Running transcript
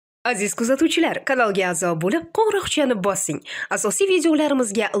Aziz kuzatuvchilar, kanalga a'zo bo'lib, qo'ng'iroqchani bosing. Asosiy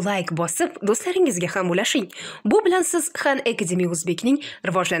videolarimizga like bosib, do'stlaringizga ham ulashing. Bu bilan siz Xan Akademiya O'zbekning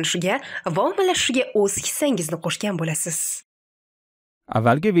rivojlanishiga va ommalashishiga o'z hissangizni qo'shgan bo'lasiz.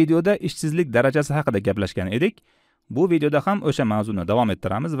 Avvalgi videoda ishsizlik darajasi haqida gaplashgan edik. Bu videoda ham o'sha mavzuni davom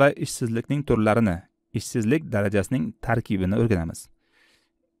ettiramiz va ishsizlikning turlarini, ishsizlik darajasining tarkibini o'rganamiz.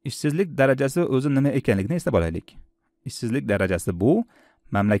 Ishsizlik darajasi o'zi nima ekanligini eslab olaylik. Ishsizlik darajasi bu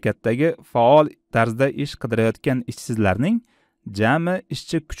mamlakatdagi faol tarzda ish qidirayotgan ishsizlarning jami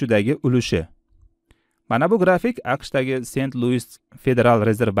ishchi kuchidagi ulushi. Mana bu grafik AQShdagi St. Louis Federal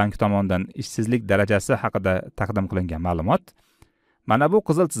Reserve Bank tomonidan ishsizlik darajasi haqida taqdim qilingan ma'lumot. Mana bu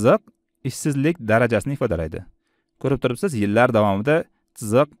qizil chiziq ishsizlik darajasini ifodalaydi. Ko'rib turibsiz, yillar davomida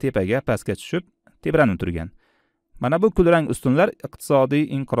chiziq tepaga pastga tushib, tebranib turgan. Mana bu kulrang ustunlar iqtisodiy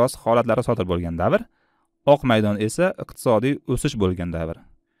inqiroz holatlari sodir bo'lgan davr. Oq maydon esa iqtisodiy o'sish bo'lgan davr.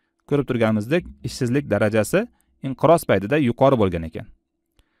 Ko'rib turganimizdek, ishsizlik darajasi inqiroz paytida yuqori bo'lgan ekan.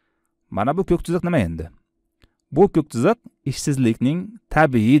 Mana bu ko'k chiziq nima endi? Bu ko'k chiziq ishsizlikning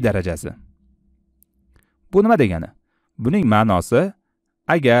tabiiy darajasi. Bu nima degani? Buning ma'nosi,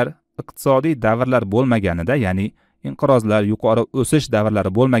 agar iqtisodiy davrlar bo'lmaganida, ya'ni inqirozlar, yuqori o'sish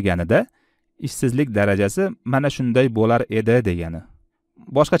davrlari bo'lmaganida, ishsizlik darajasi mana shunday bo'lar edi degani.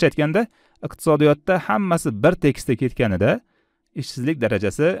 Boshqacha aytganda, iqtisodiyotda hammasi bir tekisda ketganida, ishsizlik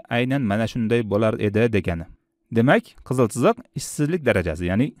darajasi aynan mana shunday bo'lar edi degani. Demak, qizil chiziq ishsizlik darajasi,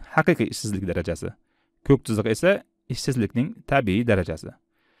 ya'ni haqiqiy ishsizlik darajasi. Ko'k chiziq esa ishsizlikning tabiiy darajasi.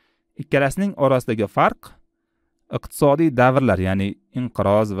 Ikkalasining orasidagi farq iqtisodiy davrlar, ya'ni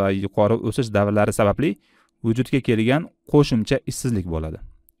inqiroz va yuqori o'sish davrlari sababli vujudga kelgan qo'shimcha ishsizlik bo'ladi.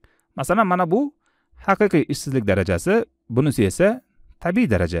 Masalan, mana bu haqiqiy ishsizlik darajasi, bunisi esa tabiiy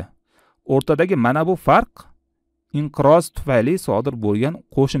daraja. O'rtadagi mana bu farq inqiroz tufayli sodir bo'lgan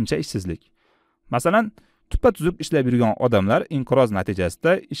qo'shimcha ishsizlik. Masalan, tuppa-tuzuk ishlab yurgan odamlar inqiroz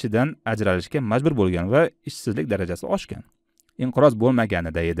natijasida ishidan ajralishga majbur bo'lgan va ishsizlik darajasi oshgan. Inqiroz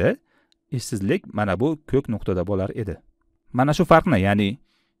bo'lmaganida edi, ishsizlik mana bu ko'k nuqtada bo'lar edi. Mana shu farqni, ya'ni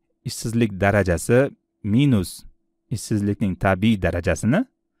ishsizlik darajasi minus ishsizlikning tabiiy darajasini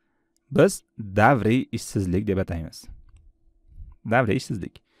biz davriy ishsizlik deb ataymiz. Davriy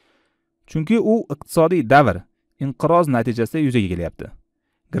ishsizlik. Chunki u iqtisodiy davr, inqiroz natijasida yuzaga kelyapti.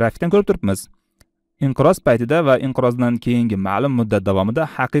 Grafikdan ko'rib turibmiz. Inqiroz paytida va inqirozdan keyingi ma'lum muddat davomida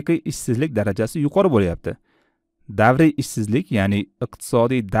haqiqiy ishsizlik darajasi yuqori bo'lyapti. Davriy ishsizlik, ya'ni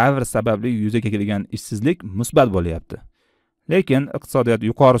iqtisodiy davr sababli yuzaga kelgan ishsizlik musbat bo'lyapti. Lekin iqtisodiyot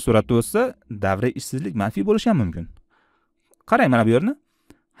yuqori suratda o'ssa, davriy ishsizlik manfiy bo'lishi ham mumkin. Qarang mana bu yerni.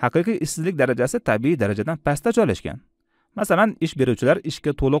 Haqiqiy ishsizlik darajasi tabiiy darajadan pastda joylashgan. Masalan, ish beruvchilar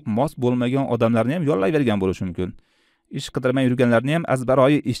ishga to'liq mos bo'lmagan odamlarni ham yollayvergan bo'lishi mumkin. Ish qidirmay yurganlarni ham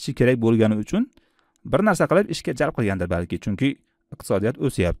azbaroyi ishchi kerak bo'lgani uchun bir narsa qilib ishga jalb qilgandir balki, chunki iqtisodiyot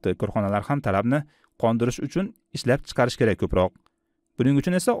o'syapti. Korxonalar ham talabni qondirish uchun ishlab chiqarish kerak ko'proq. Buning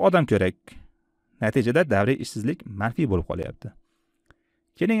uchun esa odam kerak. Natijada davriy ishsizlik manfiy bo'lib qolyapti.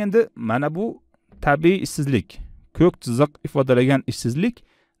 Keling endi mana bu tabiiy ishsizlik, ko'k chiziq ifodalagan ishsizlik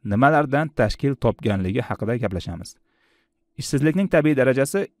nimalardan tashkil topganligi haqida gaplashamiz. Ishsizlikning tabiiy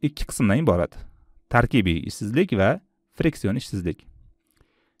darajasi ikki qismdan iborat. Tarkibiy ishsizlik va friksion ishsizlik.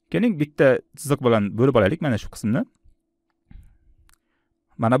 Keling bitta chiziq bilan bo'lib olaylik mana shu qismni.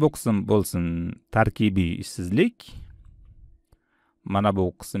 Mana bu qism bo'lsin tarkibiy ishsizlik. Mana bu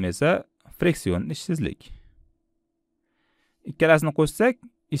qism esa friksion ishsizlik. Ikkalasini qo'shsak,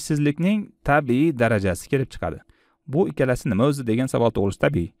 ishsizlikning tabiiy darajasi kelib chiqadi. Bu ikkalasi nima o'zi degan savol tug'ilishi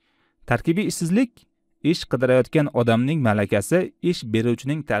tabiiy. Tarkibiy ishsizlik ish qidirayotgan odamning malakasi ish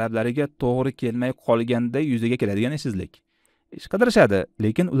beruvchining talablariga to'g'ri kelmay qolganda yuzaga keladigan ishsizlik. Ish qidirishadi,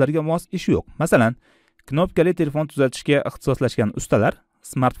 lekin ularga mos ish yo'q. Masalan, knopkali telefon tuzatishga ixtisoslashgan ustalar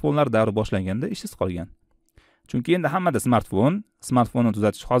smartfonlar davri boshlanganda ishsiz qolgan. Chunki endi hammada smartfonni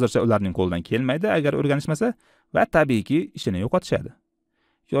tuzatish hozircha ularning qo'lidan kelmaydi agar o'rganishmasa va tabiiyki ishini yo'qotishadi.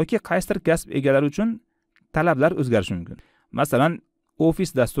 Yoki qaysidir kasb egalari uchun talablar o'zgarishi mumkin. Masalan, ofis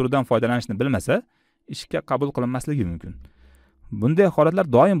dasturidan foydalanishni bilmasa, ishga qabul qilinmasligi mumkin. Bunday holatlar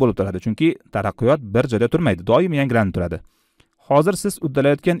doim bo'lib turadi, chunki taraqqiyot bir joyda turmaydi, doim yangilanib turadi. Hozir siz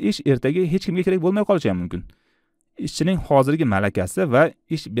uddalayotgan ish ertaga hech kimga kerak bo'lmay qolishi ham mumkin. Ishchining hozirgi malakasi va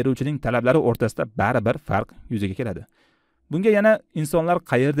ish beruvchining talablari o'rtasida baribir farq yuzaga keladi. Bunga yana insonlar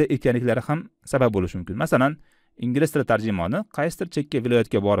qayerda ekanliklari ham sabab bo'lishi mumkin. Masalan, ingliz tili tarjimoni qaysidir chekka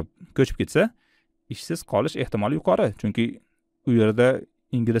viloyatga borib ko'chib ketsa, ishsiz qolish ehtimoli yuqori, chunki u yerda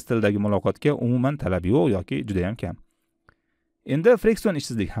ingliz tilidagi muloqotga umuman talab yo'q yoki juda ham kam. Endi friksion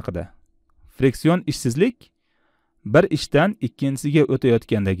ishsizlik haqida. Friksion ishsizlik bir ishdan ikkinchisiga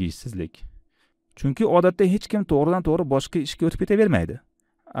o'tayotgandagi ishsizlik. Chunki odatda hech kim to'g'ridan-to'g'ri boshqa ishga o'tib ketavermaydi.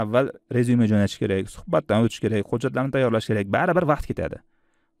 Avval rezyume jo'natish kerak, suhbatdan o'tish kerak, hujjatlarni tayyorlash kerak, baribir vaqt ketadi.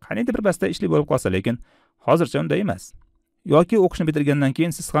 Qaniydi bir pasda ishli bo'lib qolsa, lekin hozircha unday emas. Yoki o'qishni bitirgandan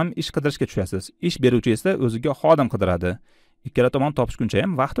keyin siz ham ish qidirishga tushasiz. Ish beruvchi esa o'ziga xodim qidiradi. Ikkala tomon topishguncha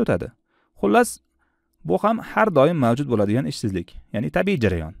ham vaqt o'tadi. Xullas, bu ham har doim mavjud bo'ladigan ishsizlik, ya'ni tabiiy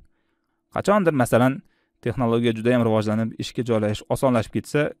jarayon. Qachondir masalan, texnologiya juda ham rivojlanib, ishga joylashish osonlashib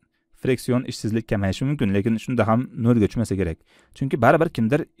ketsa, friksion ishsizlik kamayishi mumkin, lekin shunda ham nolga tushmasa kerak. Chunki baribir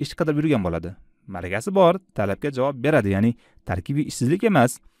kimdir ish qidirib yurgan bo'ladi. Malakasi bor, talabga javob beradi, ya'ni tarkibiy ishsizlik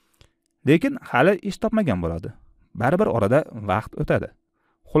emas, lekin hali ish topmagan bo'ladi. Baribir orada vaqt o'tadi.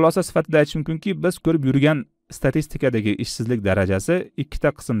 Xulosa sifatida aytish mumkinki, biz ko'rib yurgan statistikadagi ishsizlik darajasi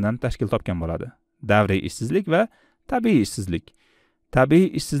ikkita qismdan tashkil topgan bo'ladi. Davriy ishsizlik va tabiiy ishsizlik. Tabiiy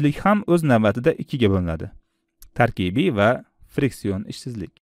ishsizlik ham o'z navbatida ikkiga bo'linadi. Tarkibiy va friksion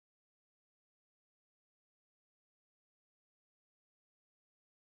ishsizlik.